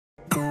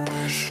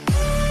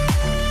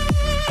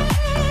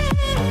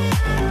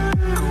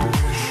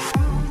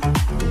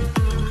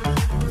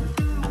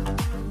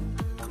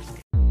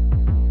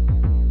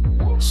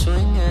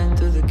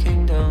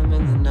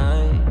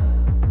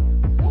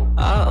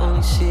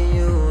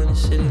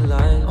city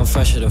light. I'm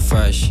fresher than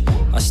fresh.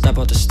 I step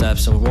out the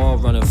steps, I'm raw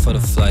running for the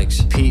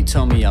flex. Pete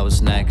told me I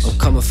was next. I'm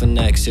coming for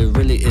next, it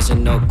really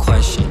isn't no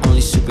question.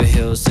 Only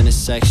superheroes in this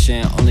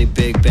section, only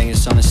big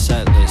bangers on the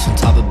set list. On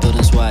top of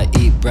buildings where I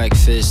eat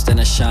breakfast, then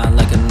I shine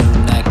like a new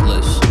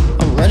necklace.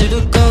 I'm ready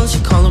to go, she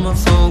calling my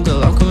phone,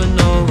 girl, I'm coming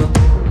over.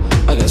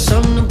 I got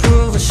something to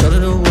prove, I showed her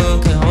the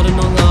world, can't hold it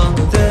no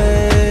longer.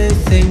 They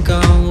think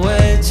I'm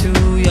way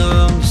too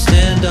young to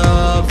stand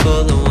up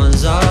for the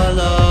ones I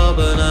love,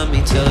 but let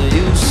me tell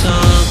you something.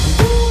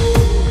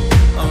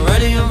 I'm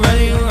ready, I'm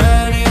ready, I'm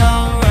ready,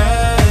 I'm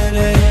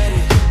ready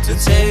to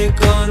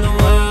take on the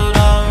world,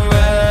 I'm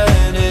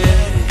ready.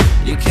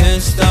 You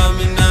can't stop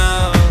me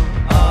now.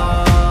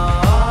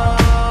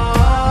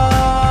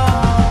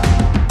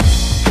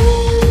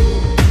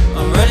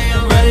 I'm ready,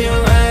 I'm ready,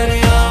 I'm ready,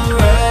 I'm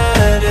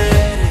ready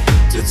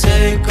to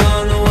take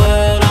on the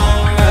world,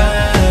 I'm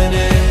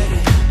ready.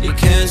 You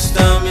can't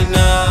stop me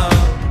now.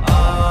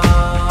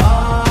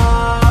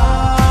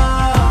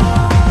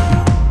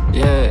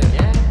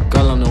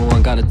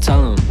 Gotta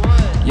tell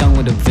them, young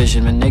with a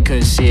vision, man, they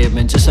couldn't see it,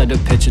 man, just let the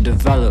picture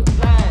develop.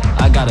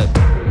 I gotta,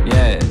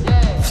 yeah,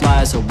 fly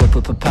as a whip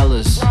with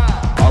propellers.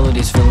 All of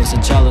these feelings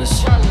are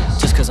jealous,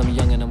 just cause I'm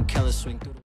young and I'm careless, swing through the